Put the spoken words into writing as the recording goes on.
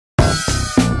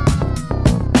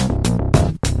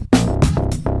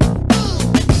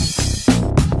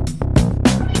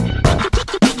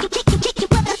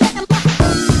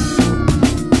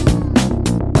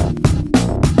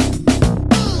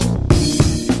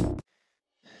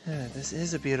This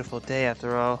is a beautiful day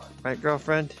after all, right,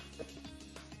 girlfriend?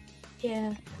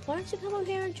 Yeah. Why don't you come over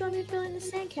here and join me building the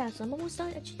sandcastle? I'm almost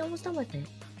done with it.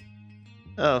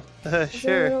 Oh,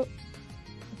 sure.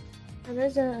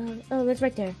 There's oh, it's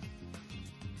right there.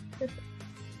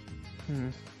 Hmm.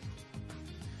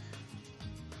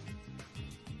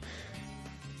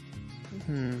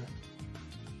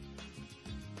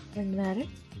 Doesn't matter.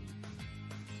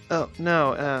 Oh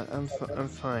no, I'm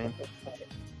fine.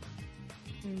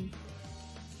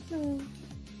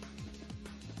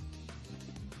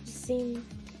 You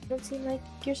don't seem like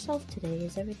yourself today.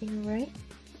 Is everything alright?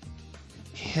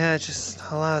 Yeah, just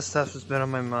a lot of stuff has been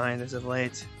on my mind as of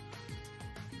late.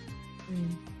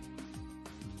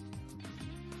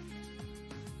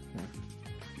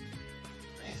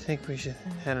 I think we should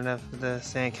head enough of the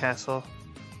sandcastle.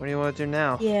 What do you want to do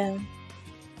now? Yeah.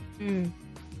 You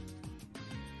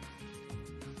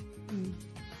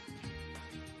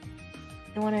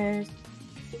wanna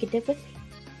take a dip with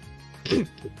me?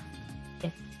 Yeah.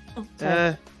 Oh,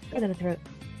 sorry. You're gonna throw it.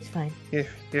 It's fine.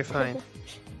 You're fine.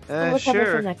 We'll recover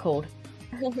sure. from that cold.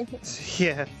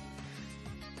 Yeah.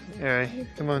 Alright,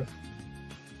 come on.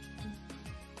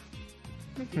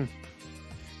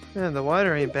 Yeah, the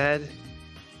water ain't bad.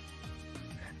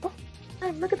 Oh,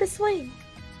 look at the swing.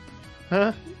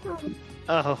 Huh?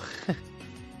 Oh.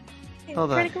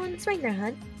 Hold on. Try to go in the swing there,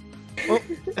 hon. Oh.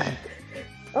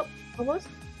 Oh, almost.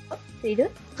 Oh, did you do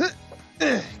it?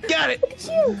 Got it! Look at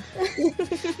you!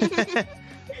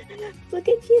 Look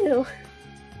at you!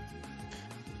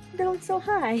 You're going so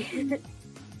high.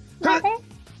 Mother?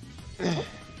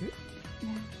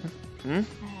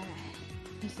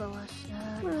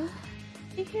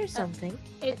 You hear something?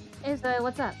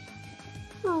 What's up?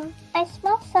 I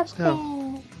smell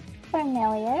something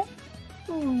familiar.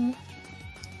 Hold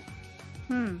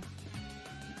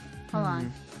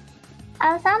on.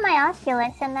 I was on my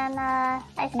Oculus and then I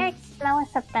started smelling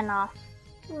something off.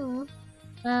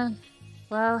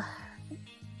 Well,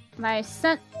 my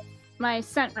scent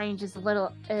range is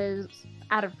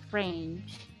out of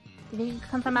range. Did you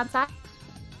come from outside?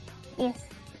 Yes.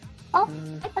 Oh,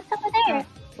 what's over there?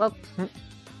 Well,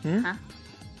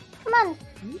 Come on.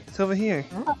 It's over here.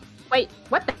 wait,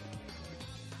 what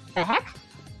the heck?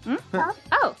 Huh?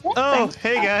 Oh, Oh,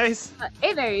 hey guys.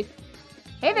 hey there,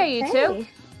 you two.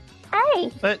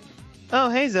 Hi. But oh,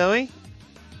 hey Zoe.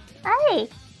 Hi.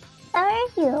 How are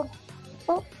you?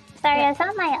 Oh, sorry, I was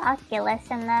on my Oculus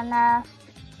and then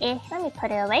let me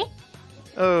put it away.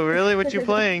 Oh, really? What you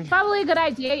playing? Probably a good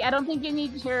idea. I don't think you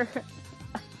need your.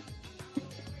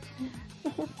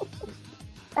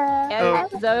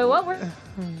 Zoe, what were?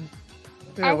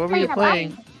 Yeah, what were you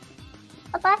playing?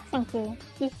 A boxing game.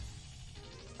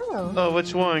 Oh,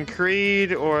 which one?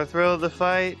 Creed or Thrill of the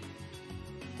Fight?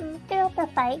 Thrill of the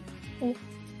Fight. Yeah,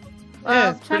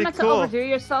 Well, it's try pretty not to cool. overdo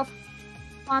yourself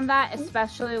on that,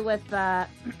 especially with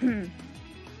with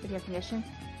your condition.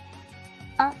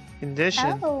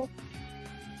 Condition. Oh.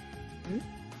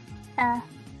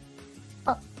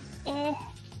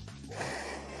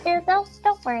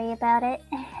 Don't worry about it.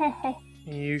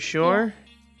 You sure?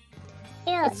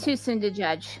 Yeah. It's too soon to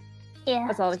judge. Yeah.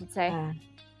 That's all we can say.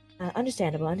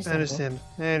 Understandable. I understand.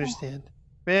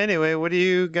 But anyway, what are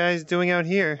you guys doing out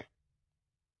here?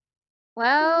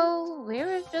 Well, we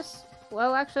were just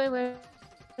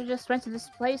renting this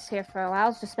place here for a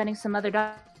while, just spending some other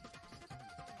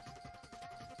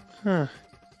Huh.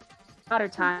 daughter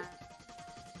time.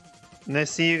 And I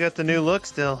see you got the new look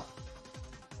still.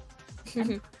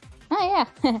 Oh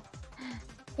yeah.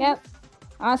 Yep.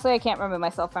 Honestly, I can't remove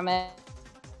myself from it.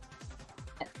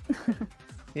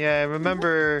 Yeah, I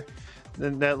remember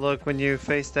that look when you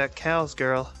faced that Cal's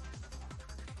girl.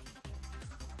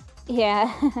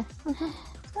 Yeah.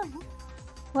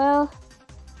 Well,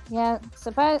 yeah,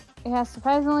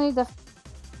 surprisingly,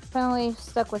 definitely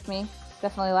stuck with me.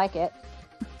 Definitely like it.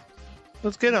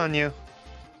 Looks good on you.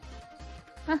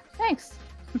 Thanks.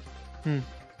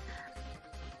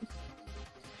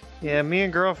 Yeah, me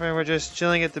and girlfriend were just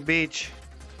chilling at the beach,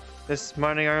 just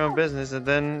minding our own business, and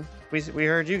then we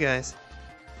heard you guys.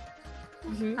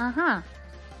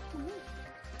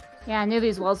 Yeah, I knew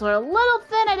these walls were a little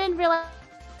thin. I didn't realize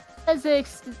they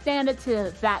extended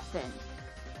to that thin.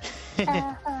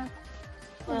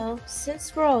 Well,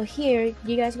 since we're all here,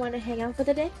 you guys want to hang out for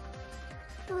the day?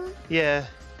 Yeah.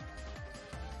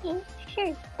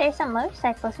 Sure. There's some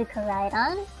motorcycles we could ride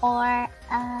on, or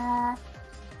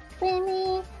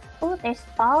swimming. Ooh, there's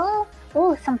ball.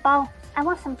 Ooh, some ball. I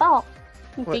want some ball.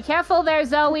 Be careful there,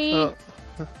 Zoe. Oh.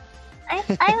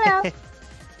 I will.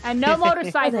 And no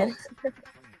motorcycles.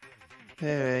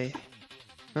 Alright.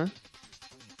 Huh?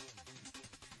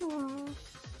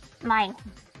 Mine.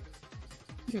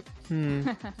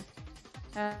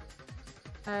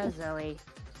 Zoe.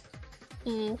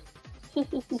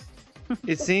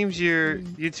 It seems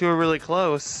you two are really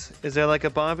close. Is there like a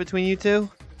bond between you two?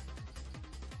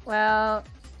 Well,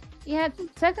 yeah,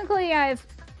 technically I've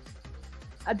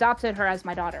adopted her as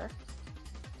my daughter.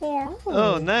 Yeah.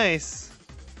 Oh, nice.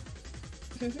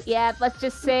 Yeah, let's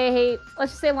just say,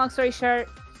 long story short,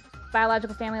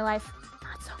 biological family life,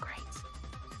 not so great.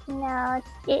 No,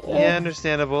 Yeah,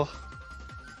 understandable.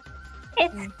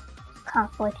 it's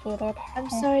complicated. I'm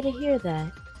sorry to hear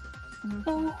that.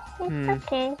 It's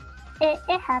okay.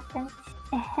 It happens.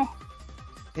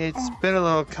 It's been a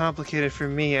little complicated for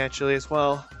me, actually, as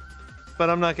well. But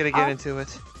I'm not gonna get into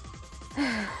it.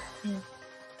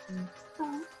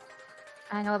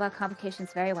 I know about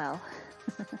complications very well.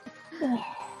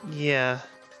 Yeah.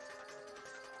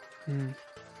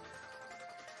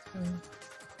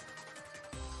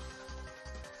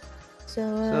 So,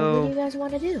 what do you guys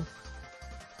want to do?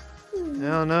 I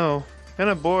don't know.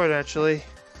 Kinda bored, actually.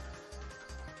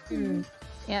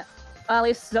 Yeah. Well, at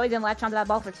least Zoe didn't latch onto that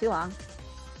ball for too long.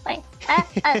 Wait, I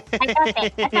got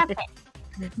it.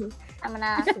 I'm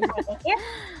gonna put it here.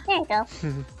 There you go.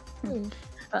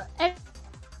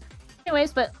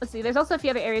 Anyways, but let's see. There's also a few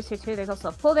other areas here too. There's also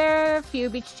a pool there, a few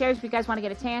beach chairs if you guys want to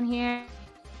get a tan here.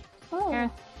 Oh.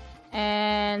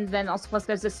 And then also plus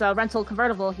there's this rental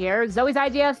convertible here. Zoe's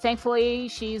idea. Thankfully,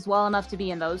 she's well enough to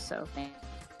be in those. So thank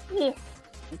Yes.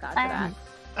 God for that.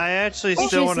 I actually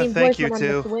still want to thank you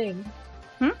two.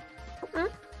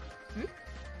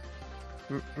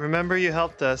 Remember you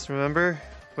helped us, remember?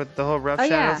 With the whole rough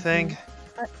shadow thing?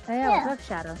 Yeah, rough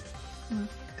shadow.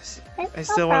 I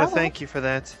still want to thank you for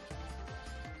that.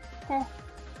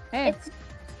 Hey.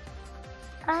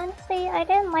 Honestly, I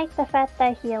didn't like the fact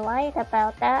that he lied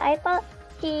about that. I thought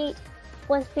he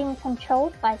was being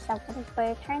controlled by somebody, but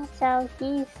it turns out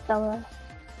he's the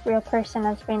real person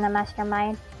that's being the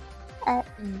mastermind.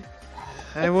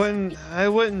 I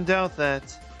wouldn't doubt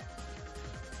that.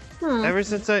 Ever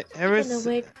since I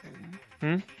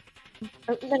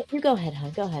You go ahead,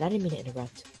 hon. Go ahead. I didn't mean to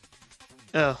interrupt.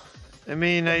 Oh, I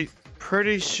mean, I'm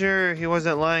pretty sure he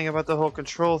wasn't lying about the whole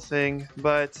control thing,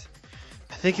 but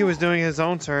I think he was doing his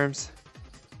own terms.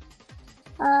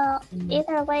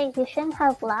 Either way, he shouldn't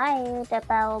have lied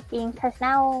about being, because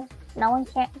now no one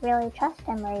can't really trust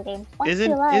him or anything.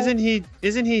 Isn't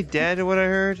he dead? What I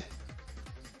heard.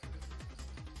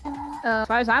 As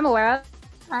far as I'm aware of,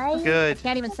 Good. I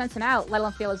can't even sense him out, let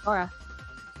alone feel his aura.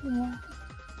 Yeah.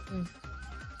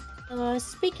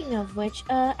 Speaking of which,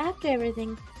 after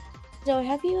everything, so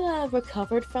have you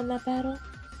recovered from that battle?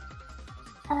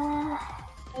 How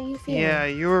you feeling? Yeah,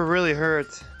 you were really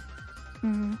hurt.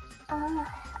 I'm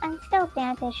still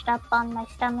bandaged up on my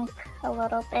stomach a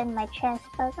little bit in my chest,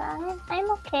 but I'm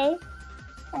okay.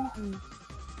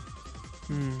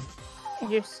 Is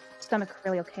your stomach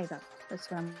really okay though? That's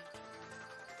what I'm...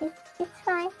 It's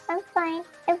fine. I'm fine.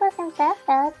 It wasn't that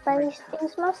bad, but it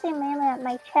was mostly mainly at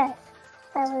my chest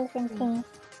that was in pain.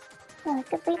 Yeah,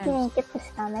 good thing he didn't get the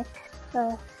stomach.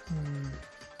 So.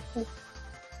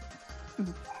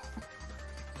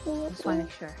 Just want to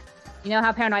make sure. You know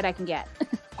how paranoid I can get.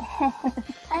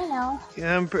 I know.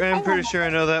 Yeah, I'm pretty sure I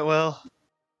know that well.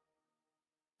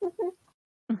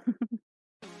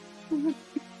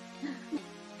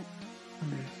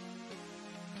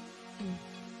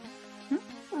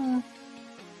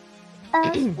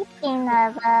 Speaking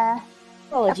of,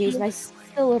 apologies, I'm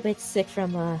still a bit sick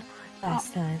from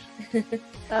last time.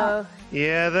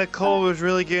 Yeah, that cold was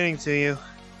really getting to you.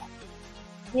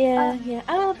 Yeah,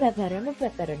 I'm a bit better. I'm a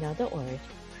bit better now. Don't worry.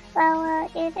 Well,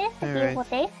 it is a beautiful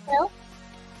day still.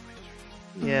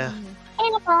 Yeah.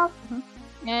 Beautiful.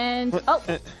 And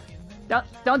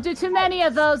don't do too many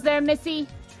of those there, Missy.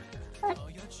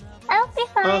 I'll be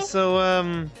fine.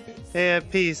 Also, hey,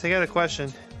 Peace, I got a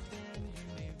question.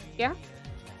 Yeah?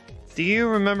 Do you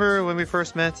remember when we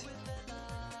first met?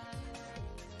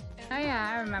 Oh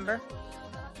yeah, I remember.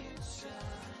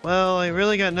 Well, I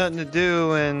really got nothing to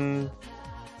do, and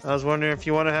I was wondering if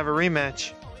you want to have a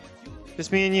rematch.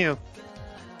 Just me and you.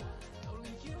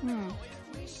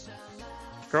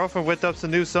 Girlfriend whipped up some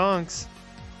new songs.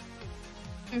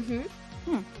 And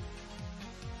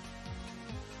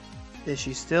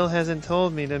she still hasn't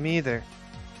told me them either.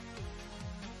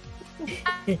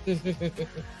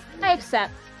 I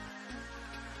accept.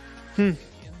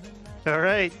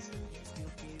 Alright.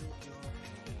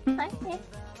 Okay.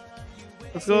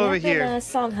 Let's go over here. I've been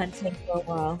song hunting for a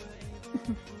while.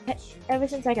 Ever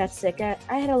since I got sick, I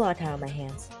had a lot of time on my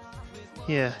hands.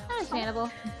 Yeah. Understandable.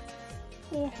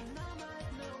 Yeah.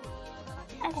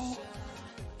 Okay.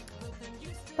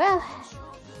 Well,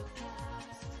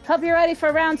 Hope you're ready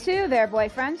for round 2 there,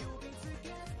 boyfriend.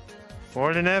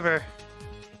 More than ever.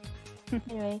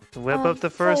 Anyway. Whip up the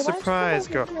first Zoe, why don't you surprise,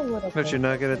 girl. come over here a little But bit? you're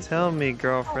not gonna tell me,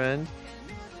 girlfriend.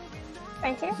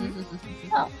 Right here?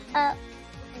 Oh, I'm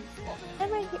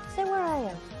right here. Stay where I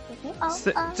am. Okay?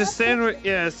 Just stand.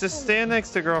 Just stand next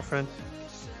to girlfriend.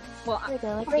 Well, There we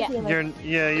go. Like right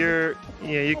here.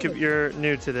 Like, You're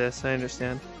new to this. I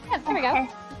understand. yeah, there we go.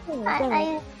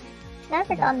 okay. I've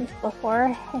never done this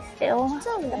before, still. It's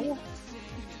alright.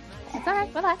 It's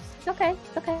alright, relax. It's okay.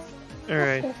 It's okay. All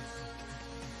right.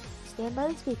 Stand by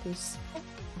the speakers.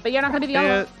 But you're not gonna be the only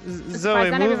Yeah, one. Zoe, I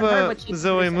never move even heard up. what she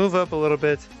Zoe, said. move up a little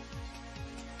bit.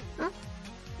 Huh?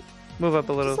 Move up a Just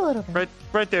a little. little bit.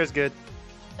 Right there's good.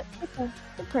 Okay.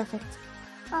 Perfect.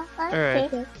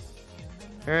 Alright. Okay.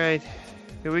 All right.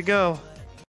 Here we go.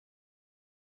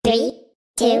 3,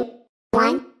 2,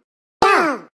 1,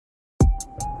 go!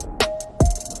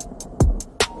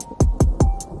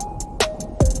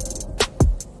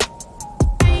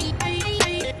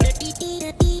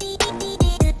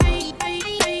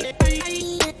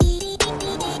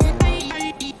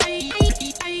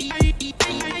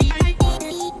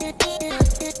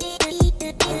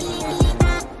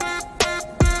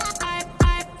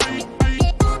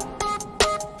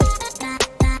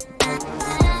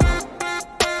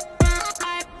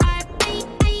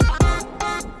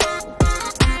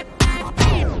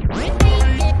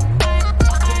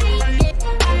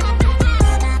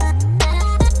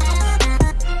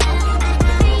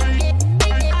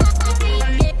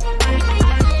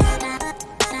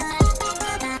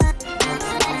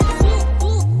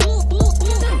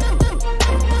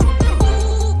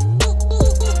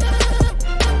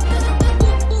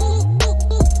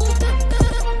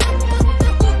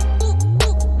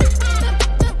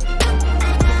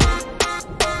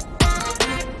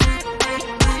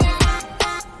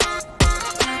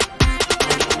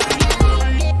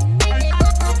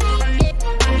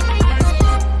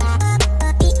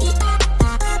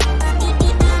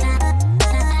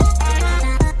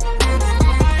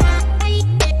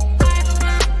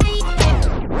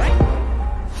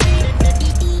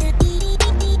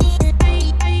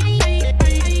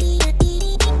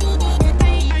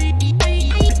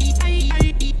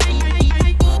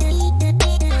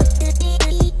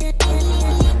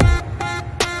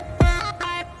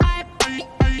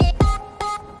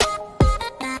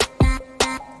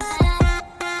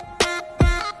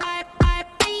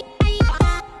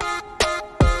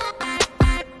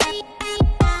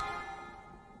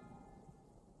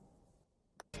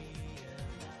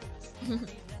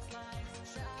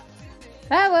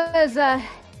 That was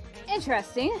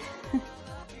interesting.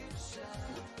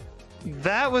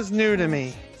 That was new to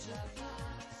me.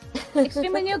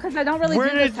 Extremely new because I don't really Where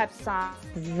do this did- type of song.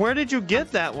 Where did you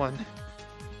get that one?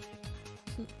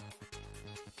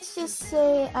 Let's just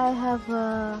say I have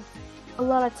a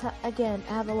lot of time. Again,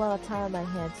 I have a lot of time on my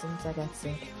hands since I got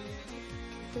sick.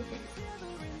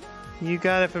 You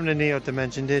got it from the Neo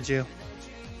Dimension, did you?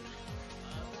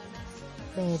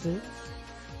 Maybe.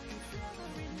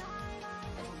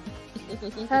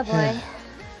 Oh boy.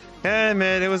 Yeah,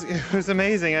 man, it was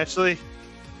amazing actually.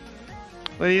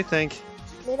 What do you think?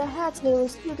 I mean, I had to. It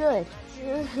was too good.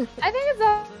 I think it's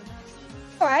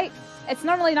alright. It's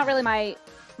normally not really my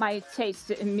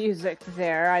taste in music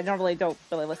there. I normally don't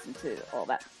really listen to all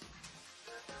that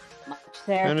much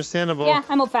there. Understandable. Yeah,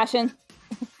 I'm old fashioned.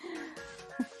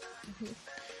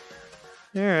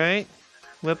 All right.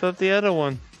 Whip up the other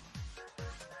one.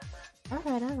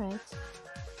 Alright, alright.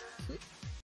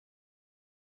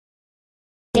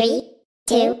 3,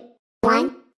 2,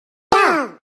 1,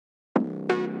 go!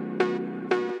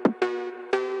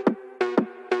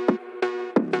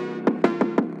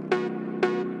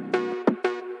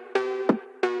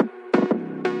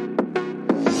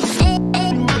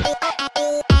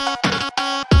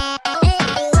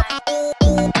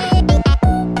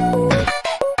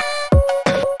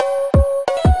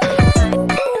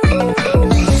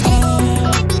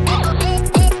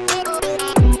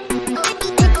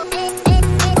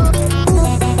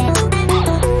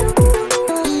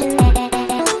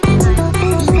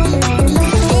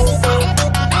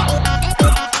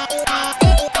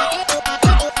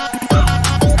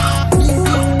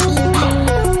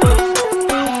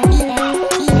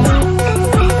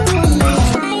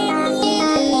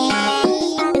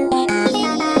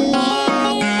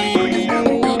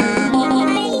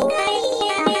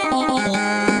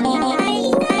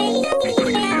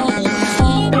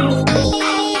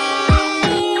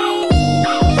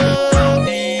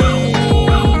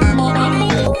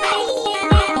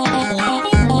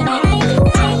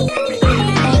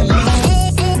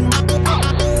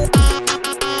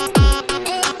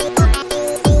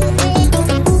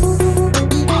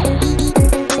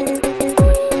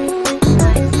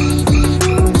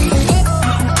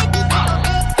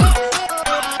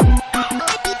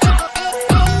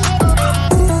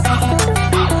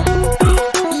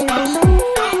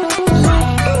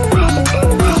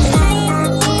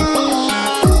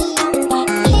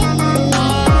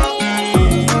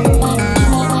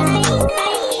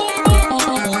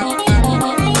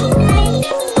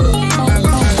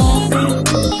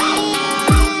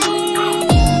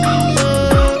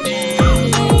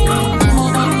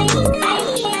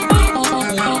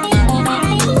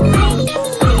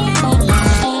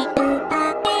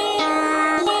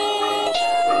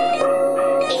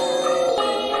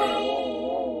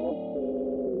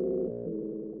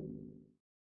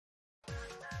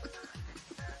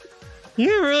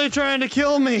 You're really trying to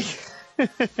kill me. Never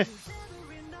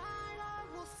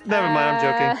mind, I'm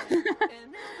joking.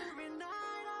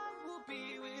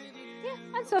 Yeah,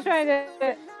 I'm still trying to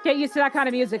get used to that kind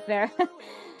of music there.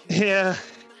 Yeah.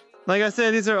 Like I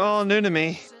said, these are all new to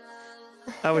me.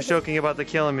 I was joking about the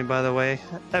killing me, by the way.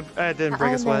 I didn't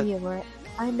break a sweat. You were.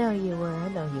 I know you were. I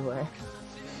know you were.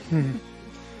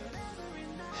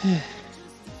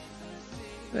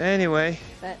 Anyway.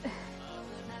 But...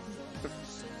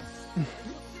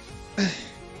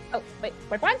 Oh, wait,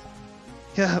 what?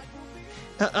 Yeah.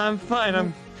 I'm fine.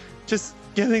 I'm just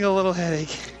getting a little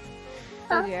headache.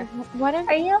 Oh dear. Why don't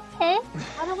Are you okay?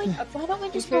 Why don't we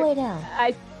just go lay down?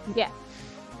 Yeah.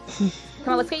 Come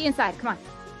on, let's get you inside. Come on.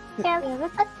 Yeah,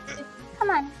 come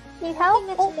on. Need help?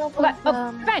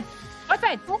 Boyfriend!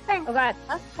 Boyfriend! Boyfriend. Oh god.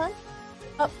 Huh?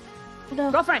 Oh,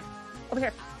 no. Girlfriend! Over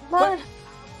here. Mom.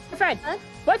 Boyfriend! Huh?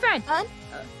 Boyfriend! Huh?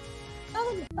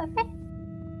 Boyfriend.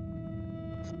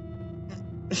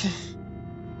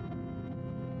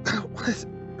 What's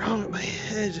wrong with my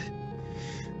head?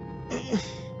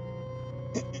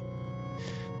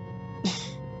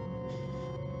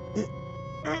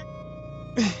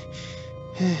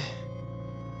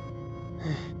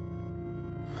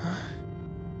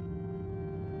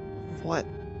 What?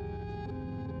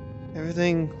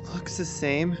 Everything looks the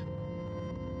same.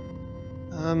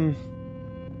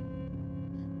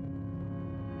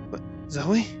 What?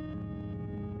 Zoe?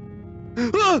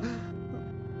 Ah!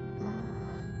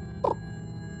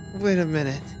 Wait a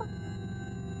minute.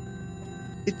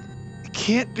 It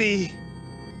can't be.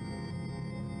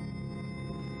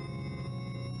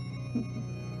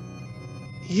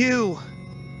 You.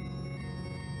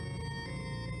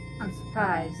 I'm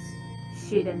surprised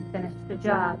she didn't finish the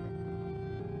job.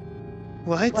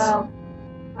 What? Well,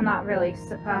 I'm not really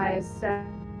surprised,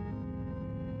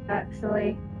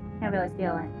 actually. Can't really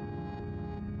feel it.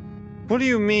 What do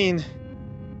you mean?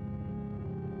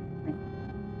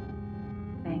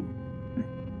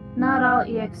 Not all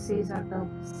EXCs are built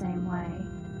the same way.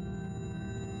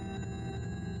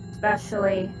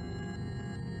 Especially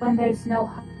when there's no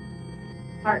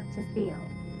heart to feel.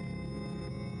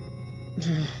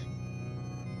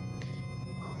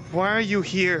 Why are you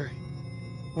here?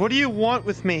 What do you want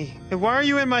with me? And why are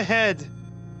you in my head?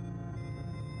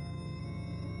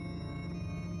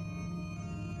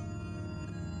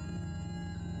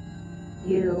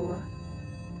 You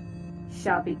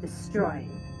shall be destroyed,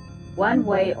 one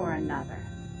way or another.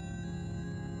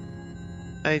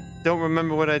 I don't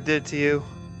remember what I did to you.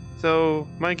 So,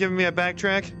 mind giving me a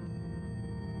backtrack?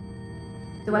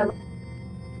 Do I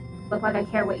look like I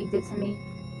care what you did to me?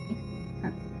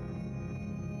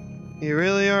 You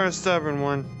really are a stubborn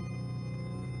one.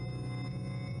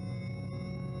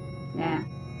 Nah,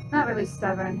 not really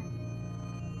stubborn.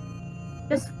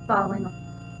 Just following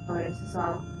orders is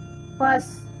all.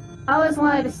 Plus, I always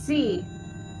wanted to see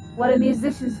what a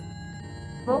musician's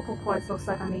vocal cords looks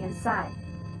like on the inside.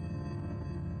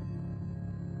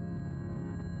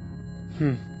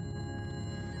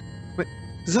 Wait,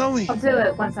 Zoe! I'll do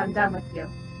it once I'm done with you.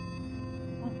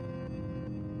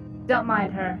 Don't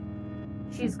mind her.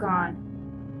 She's gone.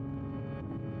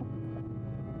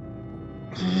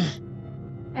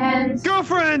 And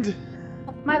Girlfriend!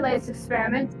 my latest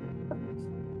experiment.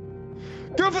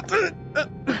 Girlfriend!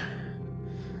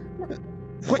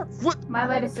 What? My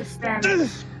latest experiment.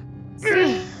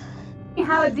 See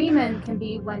how a demon can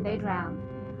be when they drown.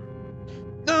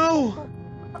 No!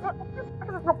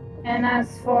 And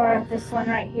as for this one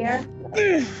right here,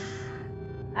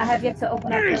 I have yet to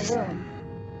open up the room.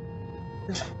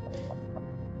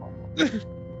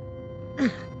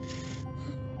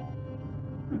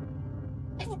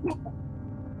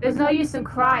 There's no use in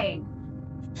crying.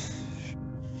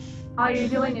 All you're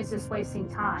doing is just wasting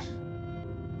time.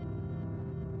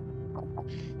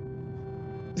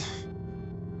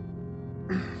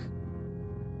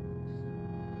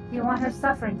 You want her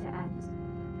suffering to end.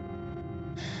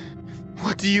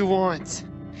 What do you want?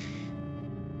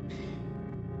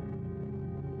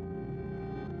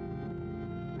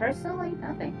 Personally,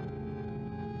 nothing.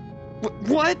 What?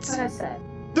 What I said.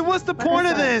 Then what's the What point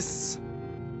I of said. this?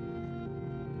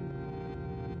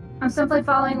 I'm simply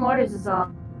following orders is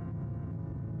all.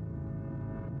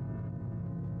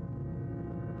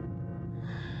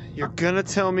 You're gonna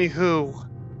tell me who?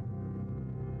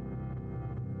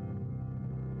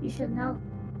 You should know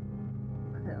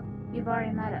who. You've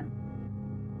already met him.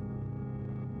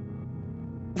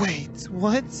 Wait,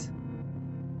 what?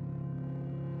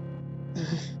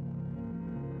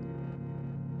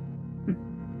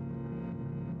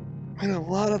 And a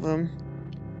lot of them.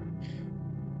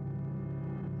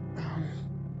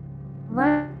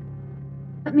 Let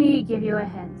Let me give you a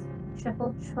hint.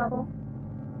 Triple trouble?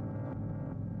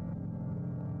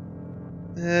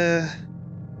 I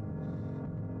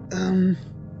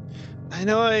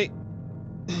know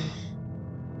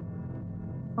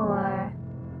Or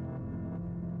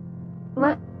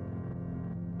let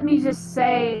me just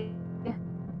say,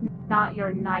 not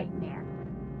your nightmare.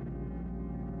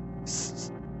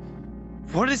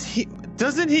 What is he?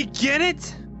 Doesn't he get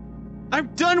it? I'm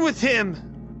done with him!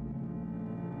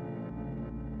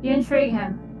 You intrigue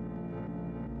him.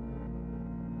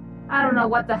 I don't know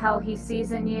what the hell he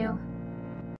sees in you.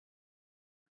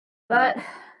 But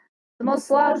the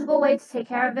most logical way to take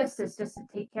care of this is just to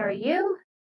take care of you.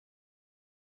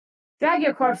 Drag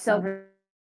your corpse over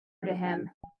to him.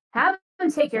 Have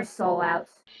him take your soul out.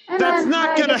 And That's then not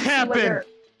I gonna get to see what happen! you're-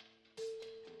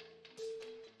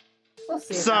 We'll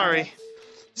see about Sorry. it.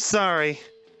 Sorry.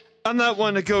 I'm not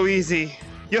one to go easy.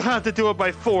 You'll have to do it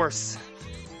by force.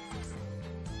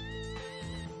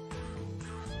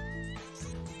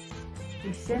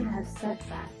 You shouldn't have said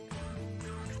that.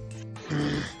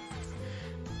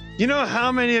 You know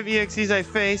how many of EXEs I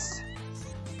faced?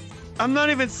 I'm not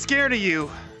even scared of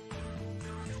you.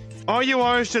 All you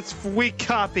are is just weak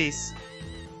copies.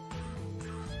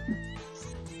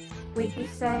 Weak, you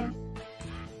say?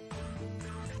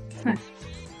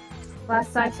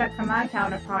 Last I checked from my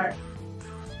counterpart,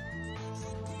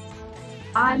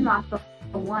 I'm not the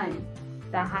one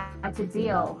that had to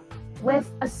deal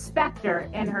with a specter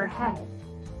in her head.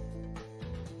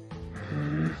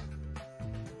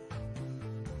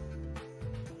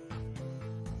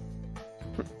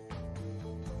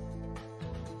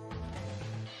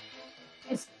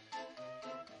 It's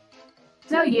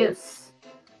no use.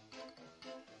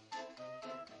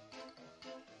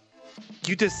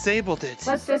 You disabled it.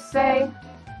 Let's just say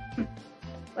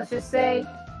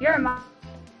you're in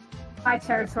my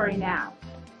territory now.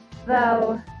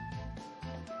 Though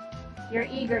you're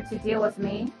eager to deal with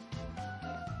me,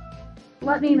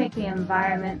 let me make the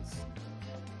environment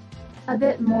a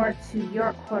bit more to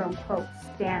your quote-unquote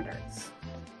standards.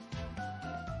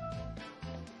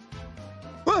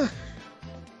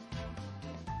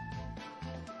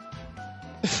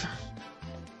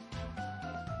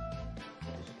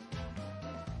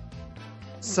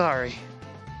 Sorry.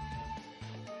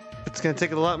 It's gonna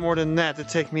take a lot more than that to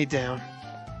take me down.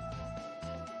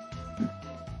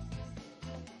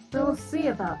 We'll see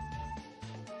about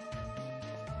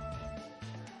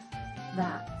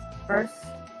that. First,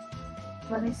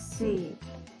 let me see.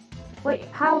 Wait,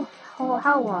 how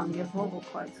long your vocal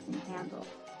cords can handle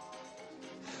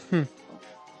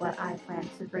what I plan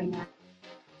to bring out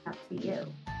to you.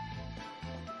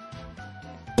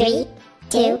 3,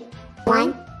 2,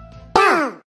 1,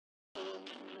 go!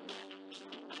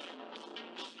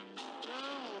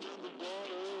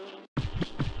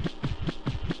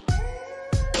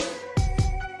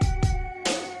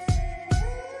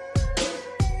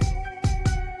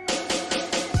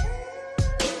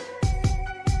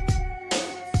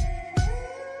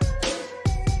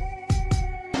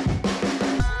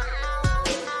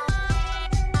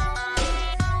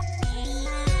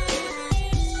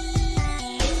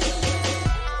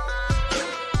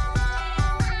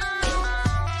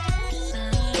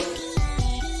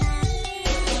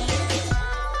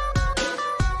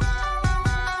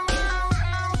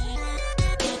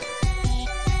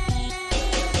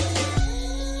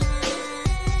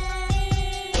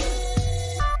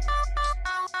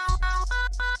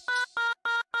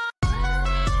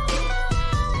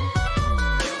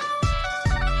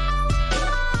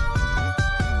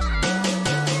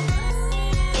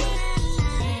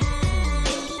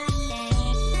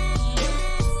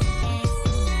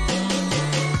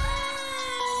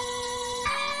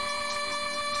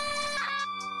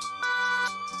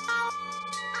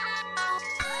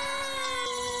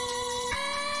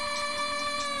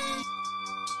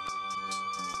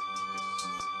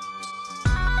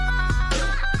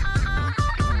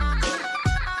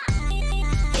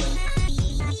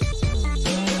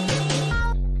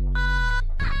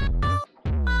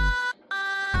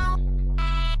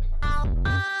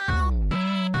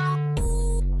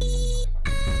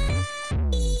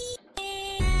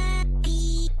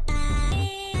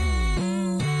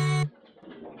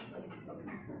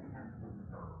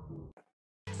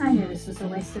 I knew this was a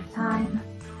waste of time.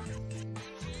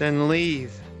 Then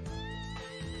leave.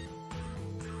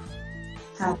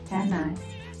 How can I?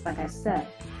 Like I said,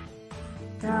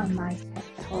 you're on my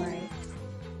territory.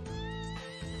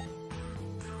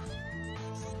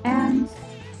 And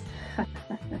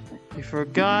You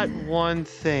forgot one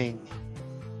thing.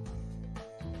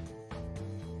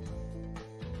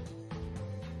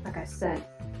 like I said,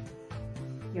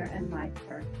 you're in my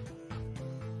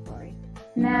territory.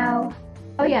 Now,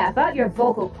 oh yeah, about your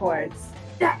vocal cords.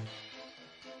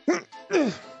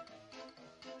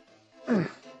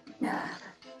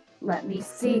 Let me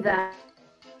see that.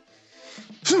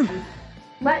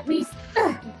 Let me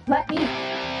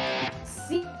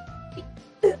see.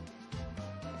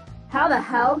 How the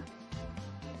hell?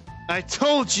 I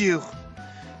told you!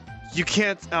 You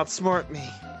can't outsmart me.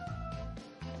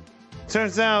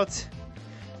 Turns out,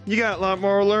 you got a lot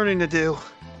more learning to do.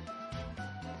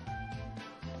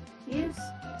 You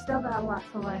still got a lot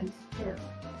to learn, too.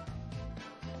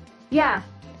 Yeah.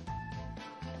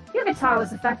 Your guitar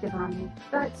was effective on me,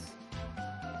 but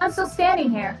I'm still standing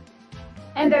here.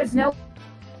 And there's no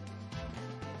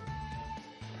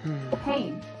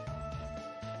pain.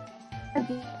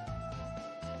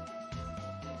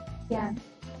 Again,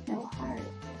 no heart.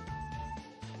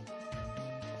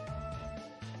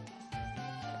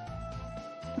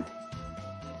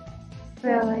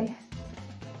 Really?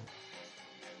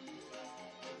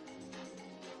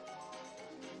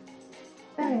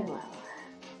 Very well.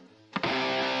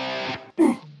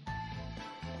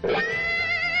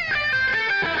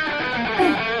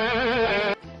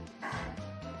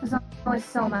 There's only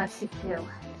so much you can do.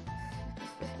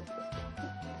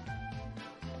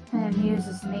 It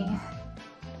amuses me.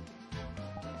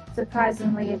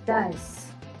 Surprisingly, it does.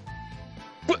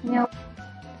 You know.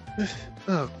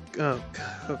 Oh,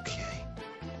 okay.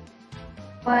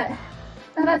 But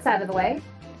that's out of the way.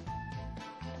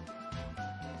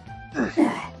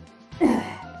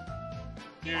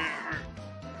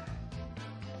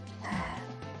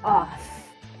 Off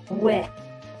with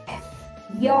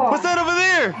your What's that over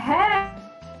there? head.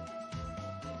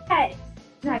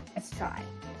 Nice try.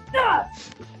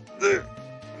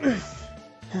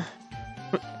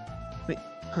 Wait,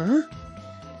 huh?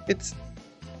 It's...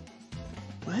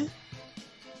 What?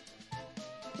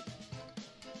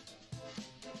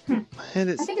 My head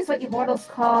is... I think it's what you mortals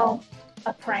call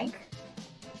a prank.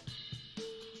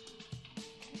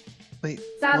 Wait,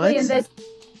 Sadly, what? in this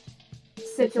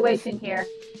situation here,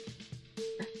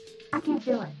 I can't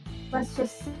do it. Let's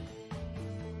just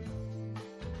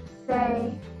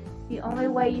say the only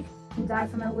way you can die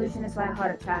from an illusion is by a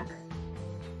heart attack.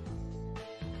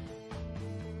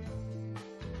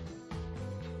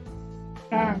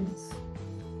 And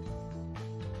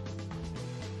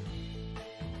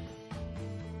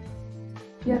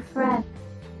your friend.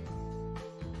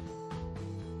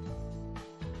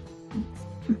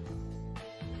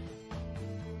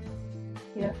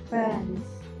 Your friends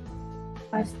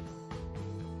are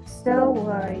still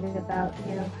worried about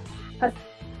you.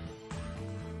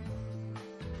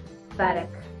 Pathetic.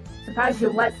 Surprised you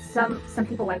let some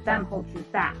people like them hold you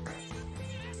back.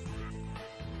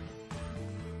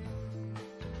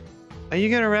 Are you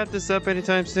gonna wrap this up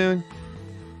anytime soon?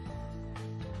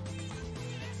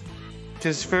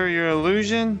 Because for your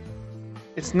illusion,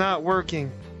 it's not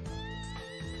working.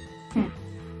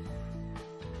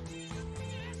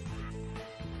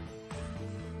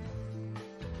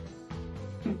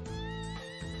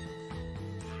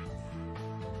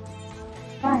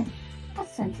 Fine. I'll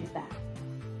send you back.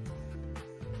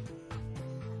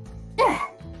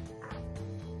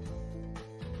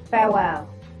 Farewell.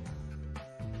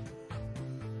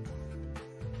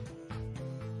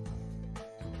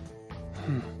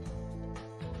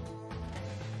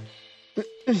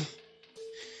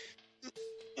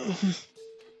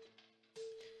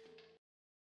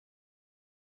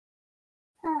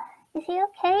 Is he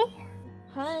okay?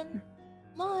 Hun,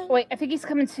 come on. Wait, I think he's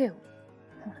coming too.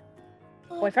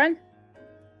 Boyfriend?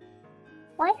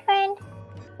 Boyfriend?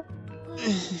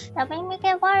 Don't make me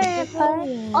get worried, bud.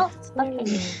 Oh,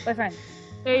 okay. Boyfriend.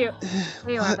 There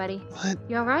you are, buddy. What?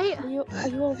 You alright? Are you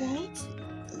alright? What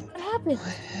happened? What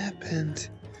happened?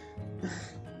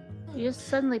 You just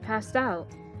suddenly passed out.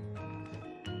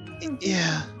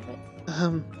 Yeah. What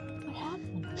happened?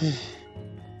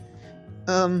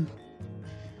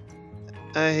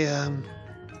 I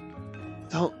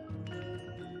don't...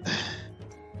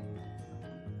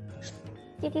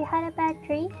 Did you have a bad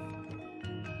dream?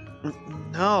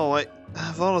 No,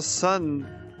 all of a sudden,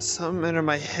 something entered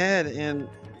my head and...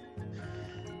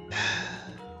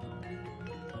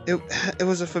 It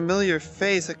was a familiar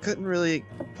face. I couldn't really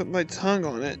put my tongue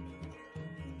on it.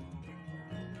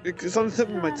 It's on the tip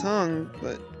of my tongue,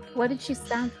 but... What did she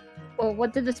sound? Well,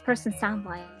 what did this person sound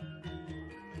like?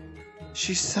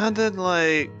 She sounded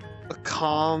like a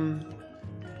calm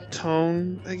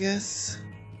tone, I guess.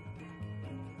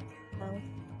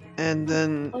 And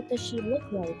then... What does she look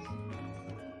like?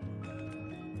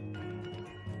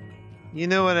 You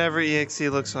know what every EXE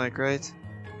looks like, right?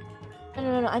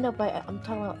 No, I know, but I'm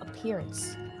talking about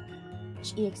appearance.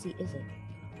 Which EXE is it?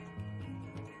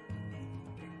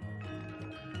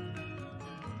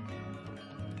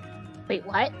 Wait,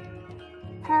 what?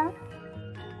 Huh?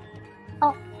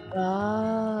 Oh,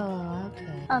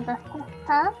 okay. Oh, the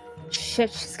huh?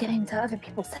 Shit, she's getting to other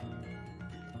people's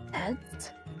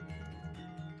heads.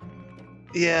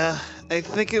 Yeah, I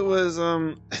think it was,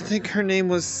 I think her name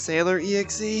was Sailor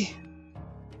EXE.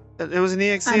 It was an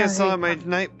EXE I saw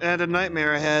at a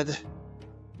nightmare I had.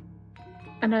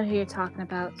 I know who you're talking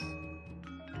about.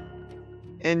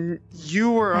 And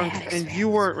you were I had and you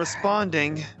weren't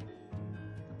responding.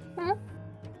 Hmm?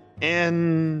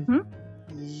 And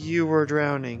you were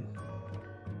drowning.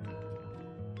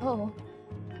 Oh.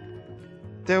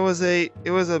 It was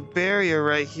a barrier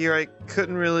right here. I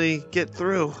couldn't really get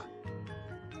through.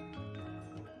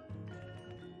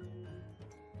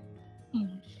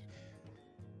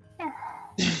 I'm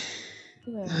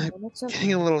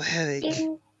getting a little headache.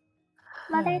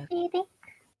 Mother, do you think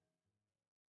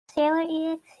Sailor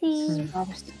EXE is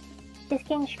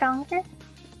getting stronger?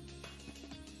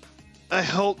 I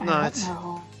hope not. I don't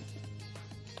know.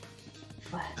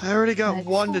 I already got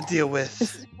one to deal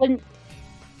with.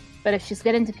 But if she's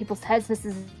getting into people's heads, this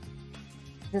isn't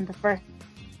the first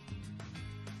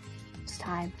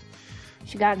time.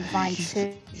 She got in Vine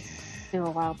too a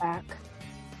while back.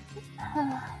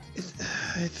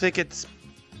 I think it's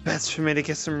best for me to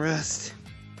get some rest.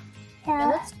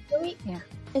 Yeah. Yeah.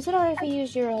 Is it alright if we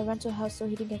use your rental house so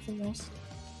he can get some rest?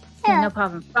 Yeah, no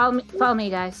problem. Follow me,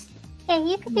 guys. Yeah,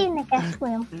 you could be in the guest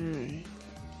room.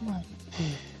 What?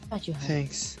 Got you.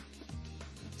 Thanks.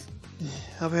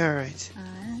 I'll be alright.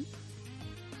 Alright.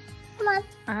 Come on.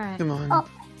 Alright. Come on. Oh.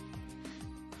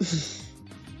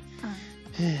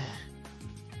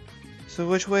 So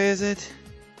which way is it?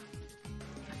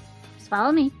 Just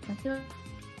follow me. Don't do it.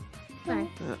 Alright.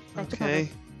 Okay.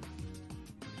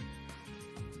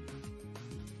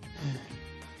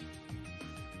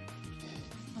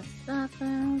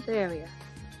 There we are.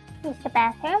 Here's the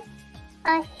bathroom.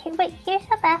 Wait, here's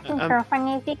the bathroom,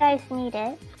 girlfriend, if you guys need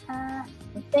it.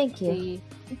 Thank you.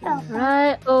 Oh.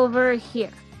 Right over here.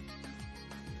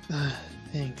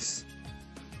 Thanks.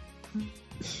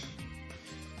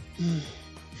 You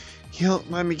don't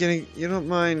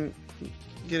mind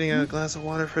getting a glass of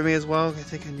water for me as well? I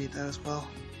think I need that as well.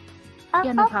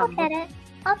 Yeah, no I'll problem. go get it.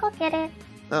 I'll go get it.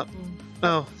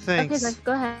 Oh, thanks. Okay, guys,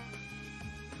 go ahead.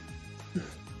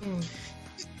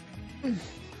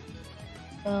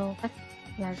 So,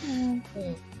 Yes. Mm.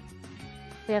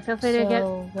 Yeah, feel free to get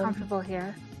comfortable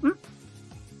here.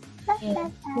 yeah,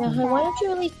 why don't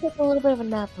you at least take a little bit of a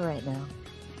nap for right now?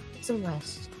 Get some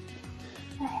rest.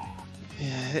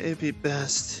 Yeah, it'd be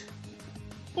best.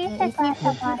 Here's a glass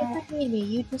of water. If you need me,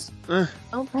 you just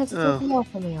don't hesitate Oh. to yell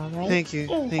for me, alright? Thank you.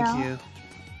 Here you Thank go. you.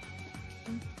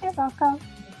 You're welcome.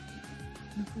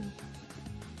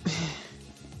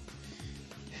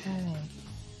 Alright.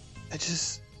 I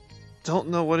just don't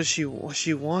know what she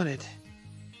wanted.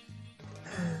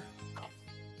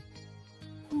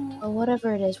 Well,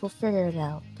 whatever it is, we'll figure it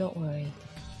out. Don't worry.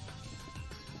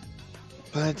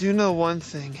 But I do know one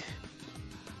thing.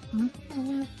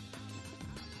 Mhm.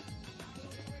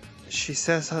 She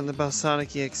said something about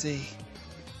Sonic.exe.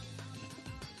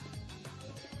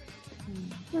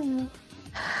 Mhm.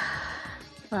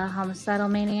 Homicidal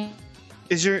maniac.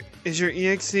 Is your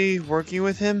EXE working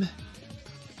with him?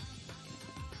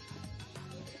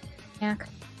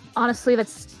 Honestly,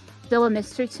 that's still a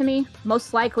mystery to me.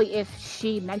 Most likely, if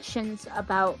she mentions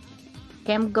about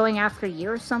him going after you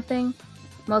or something,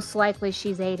 most likely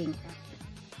she's aiding him.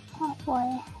 Oh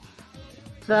boy.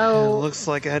 Though It looks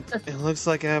like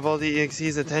I have all the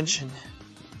EXE's attention.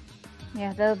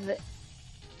 yeah, though the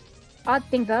odd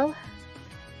thing though,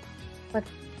 like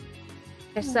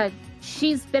I said,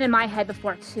 she's been in my head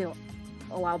before too,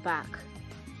 a while back.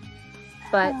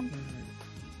 But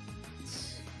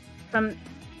from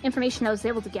information I was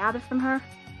able to gather from her,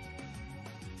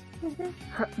 Mhm.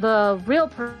 the real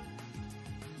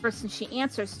person she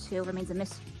answers to remains a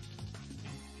mystery.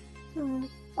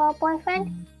 Well,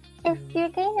 boyfriend, if you're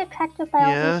getting attracted by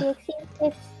all these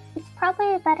EXEs, it's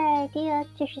probably a better idea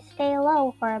to just stay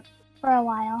low for a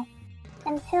while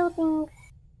until things,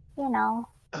 you know.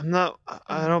 I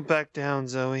don't back down,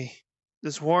 Zoe.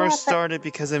 This war Yeah, but- started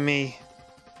because of me.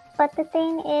 But the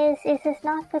thing is it's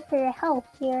not good for your health.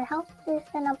 Your health is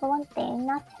the number one thing.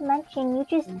 Not to mention, you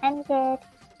just ended,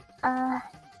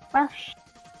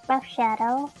 Rough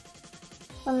Shadow.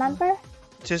 Remember?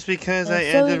 Just because I Zoe-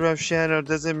 ended Rough Shadow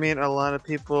doesn't mean a lot of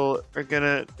people are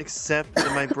gonna accept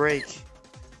my break.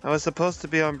 I was supposed to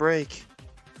be on break.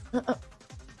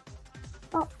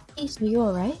 Ace, are you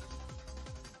alright?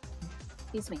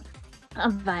 Excuse me.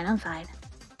 I'm fine.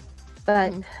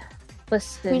 But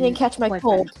listen. You didn't catch my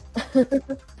boyfriend. cold.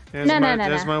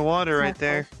 There's my water right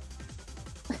there.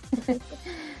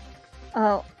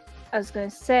 Oh, I was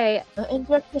gonna say. And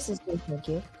breakfast is good, thank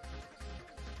you.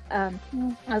 I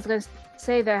was gonna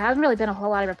say there hasn't really been a whole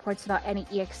lot of reports about any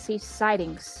EXC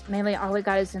sightings. Mainly, all we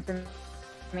got is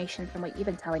information from what you've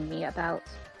been telling me about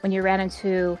when you ran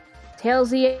into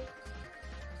Tails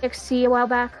EXC a while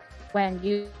back. When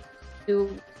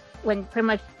when pretty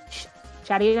much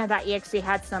Shadina.exe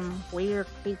had some weird,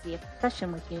 crazy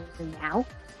obsession with you now,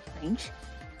 strange.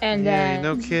 And then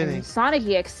no kidding. Sonic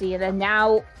EXE, and then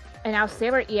now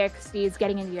Sailor EXE is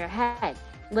getting into your head,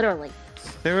 literally.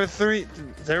 There were three.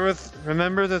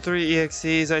 Remember the 3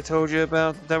 EXEs I told you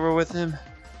about that were with him?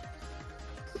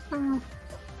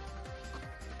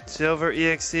 Silver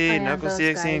EXE, Knuckles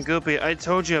EXE, and Goopy. I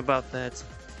told you about that.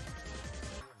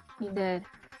 You did.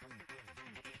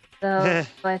 So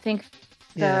I think.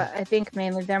 I think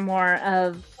mainly they're more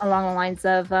of along the lines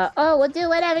of, oh, we'll do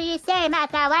whatever you say, Mata,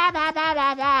 blah, blah, blah,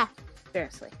 blah, blah.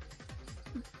 Seriously.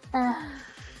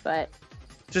 But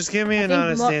just give me an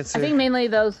honest answer. I think mainly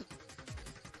those.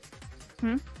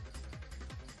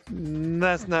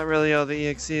 That's not really all the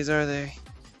EXEs, are they?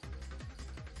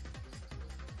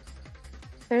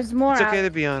 There's more. It's okay to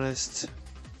be honest.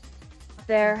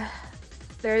 There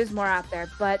is more out there,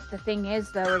 but the thing is,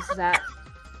 though, is that.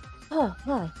 Oh,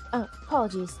 hi.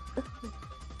 Apologies.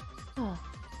 A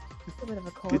bit of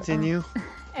a cold. Continue.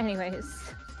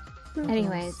 Anyways, the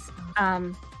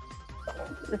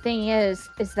thing is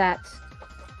that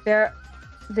there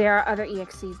are other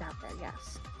EXEs out there,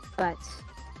 yes, but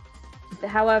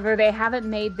however, they haven't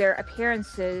made their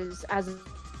appearances as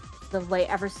of late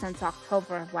ever since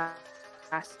October of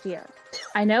last year.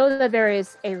 I know that there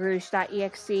is a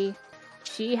Rouge.exe.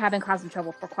 She had been causing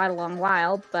trouble for quite a long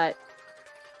while, but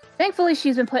thankfully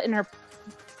she's been put in her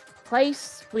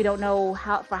place. We don't know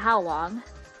for how long.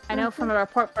 I know from a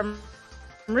report from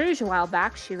Rouge a while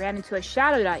back, she ran into a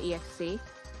Shadow.exe.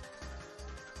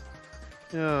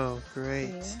 Oh,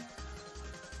 great.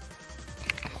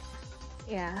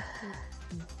 Yeah.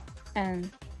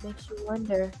 And makes you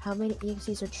wonder how many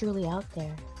EXEs are truly out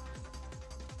there.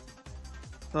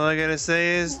 All I gotta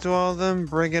say is to all of them,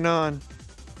 bring it on.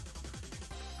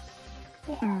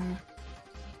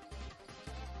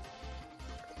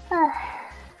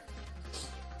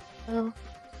 Well,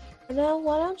 for now,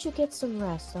 why don't you get some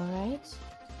rest, alright?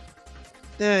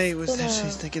 Yeah, he was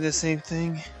actually thinking the same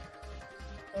thing.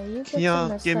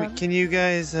 Yeah, Can you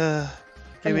guys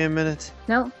give me a minute?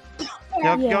 No.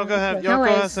 Y'all go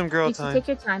have some girl time. Take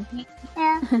your time.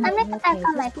 Yeah, I'm gonna get back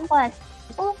on my quest.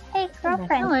 Oh, hey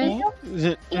girlfriend,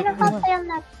 you know how to play on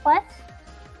that quest?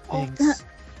 Thanks.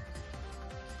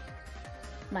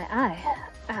 My eye.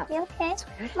 Ow. You okay?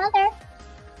 Mother?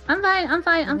 I'm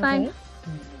fine. Okay?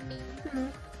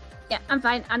 Yeah, I'm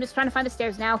fine. I'm just trying to find the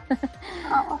stairs now.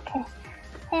 Oh, okay.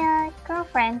 Hey,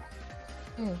 girlfriend.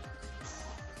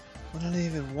 What do they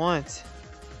even want?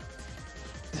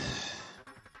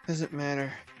 Doesn't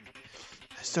matter.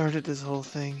 I started this whole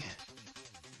thing.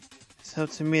 It's up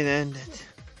to me to end it.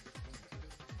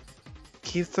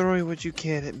 Keep throwing what you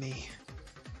can at me.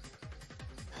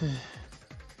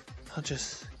 I'll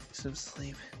just get some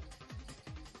sleep.